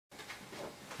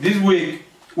This week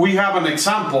we have an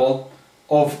example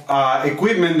of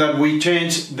equipment that we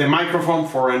changed the microphone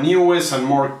for a newest and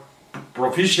more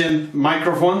proficient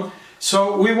microphone.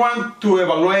 So we want to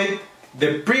evaluate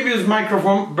the previous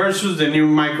microphone versus the new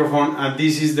microphone, and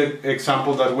this is the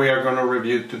example that we are going to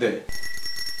review today.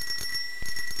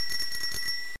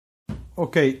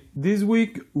 Okay, this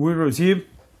week we received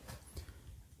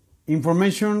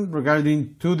information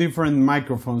regarding two different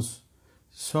microphones.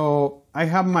 So I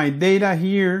have my data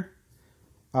here.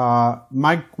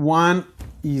 Mic 1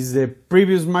 is the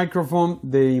previous microphone,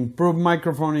 the improved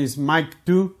microphone is mic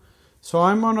 2. So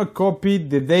I'm going to copy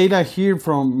the data here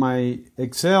from my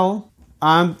Excel,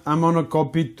 and I'm going to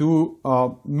copy to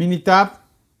MINITAB.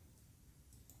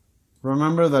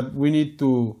 Remember that we need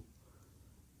to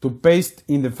paste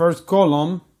in the first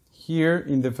column here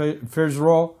in the first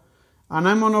row, and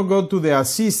I'm going to go to the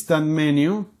assistant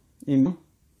menu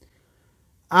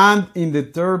and in the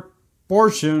third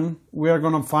portion we are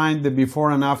going to find the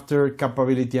before and after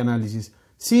capability analysis.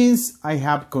 Since I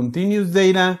have continuous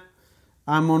data,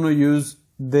 I'm going to use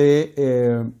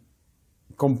the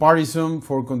comparison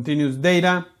for continuous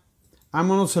data. I'm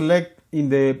going to select in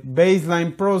the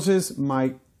baseline process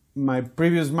my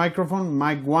previous microphone,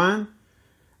 mic 1,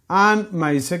 and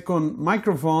my second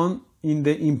microphone in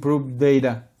the improved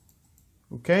data.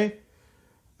 Okay.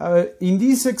 In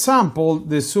this example,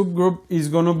 the subgroup is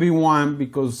going to be 1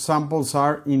 because samples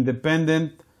are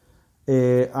independent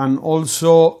and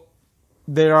also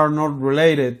they are not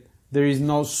related. There is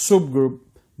no subgroup,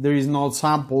 there is no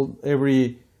sample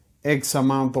every X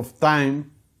amount of time.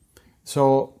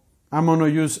 So I'm going to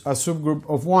use a subgroup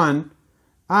of 1.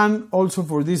 And also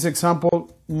for this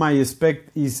example, my spec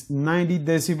is 90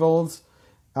 decibels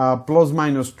plus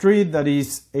minus 3, that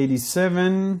is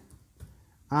 87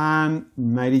 and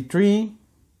 93,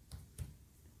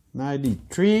 and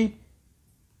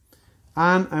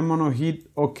I'm going to hit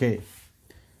OK.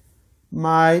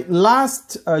 My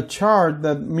last chart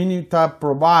that MINITAB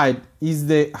provide is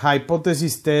the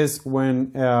hypothesis test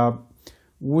when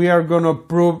we are going to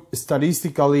prove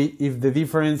statistically if the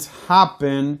difference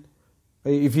happened,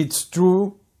 if it's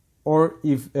true, or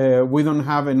if we don't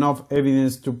have enough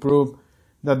evidence to prove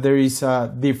that there is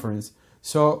a difference.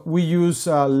 So we use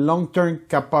long-term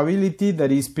capability,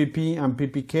 that is PP and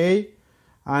PPK,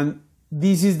 and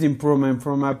this is the improvement.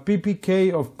 From a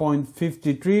PPK of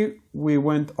 0.53 we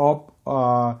went up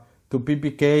to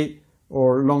PPK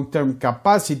or long-term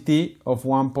capacity of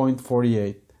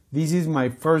 1.48. This is my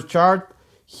first chart.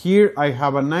 Here I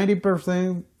have a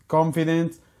 90%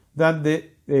 confidence that the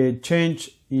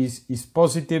change is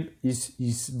positive,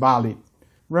 is valid.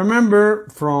 Remember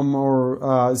from our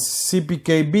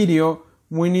CPK video,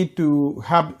 we need to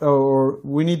have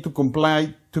we need to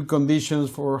comply to conditions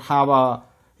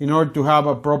in order to have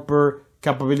a proper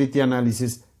capability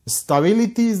analysis.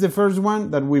 Stability is the first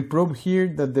one that we prove here,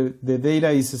 that the data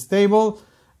is stable,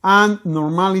 and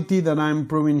normality that I'm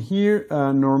proving here,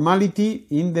 normality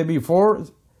in the before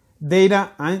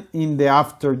data and in the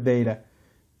after data.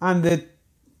 And the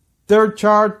third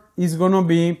chart is going to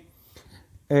be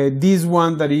this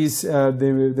one, that is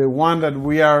the one that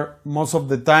we are most of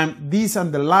the time. This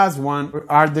and the last one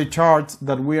are the charts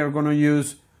that we are going to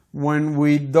use when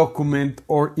we document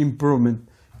our improvement.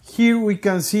 Here we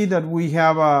can see that we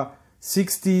have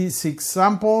 66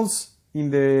 samples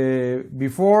in the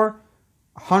before,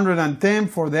 110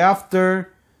 for the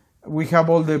after. We have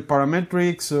all the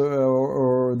parametrics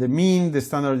or the mean, the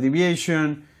standard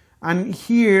deviation, and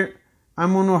here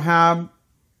I'm going to have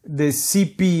the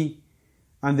CP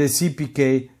and the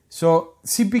CPK. So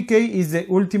CPK is the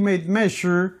ultimate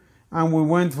measure, and we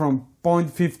went from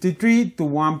 0.53 to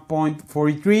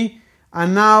 1.43,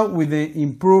 and now with the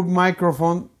improved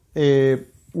microphone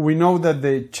we know that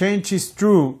the change is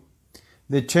true,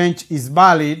 the change is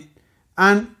valid,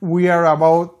 and we are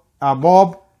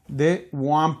above the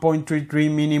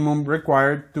 1.33 minimum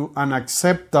required to an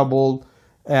acceptable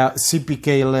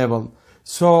CPK level.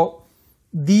 So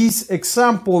this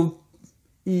example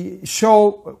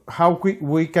show how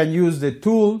we can use the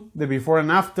tool, the before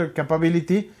and after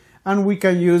capability, and we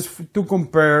can use to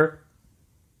compare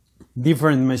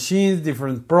different machines,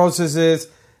 different processes,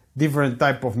 different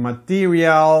type of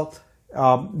material,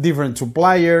 different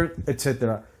supplier,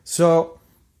 etc. So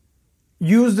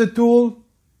use the tool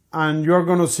and you're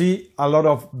going to see a lot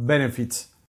of benefits.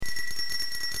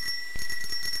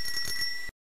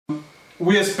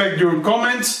 We expect your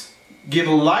comments. Give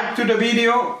a like to the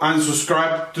video and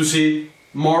subscribe to see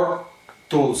more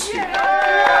tools.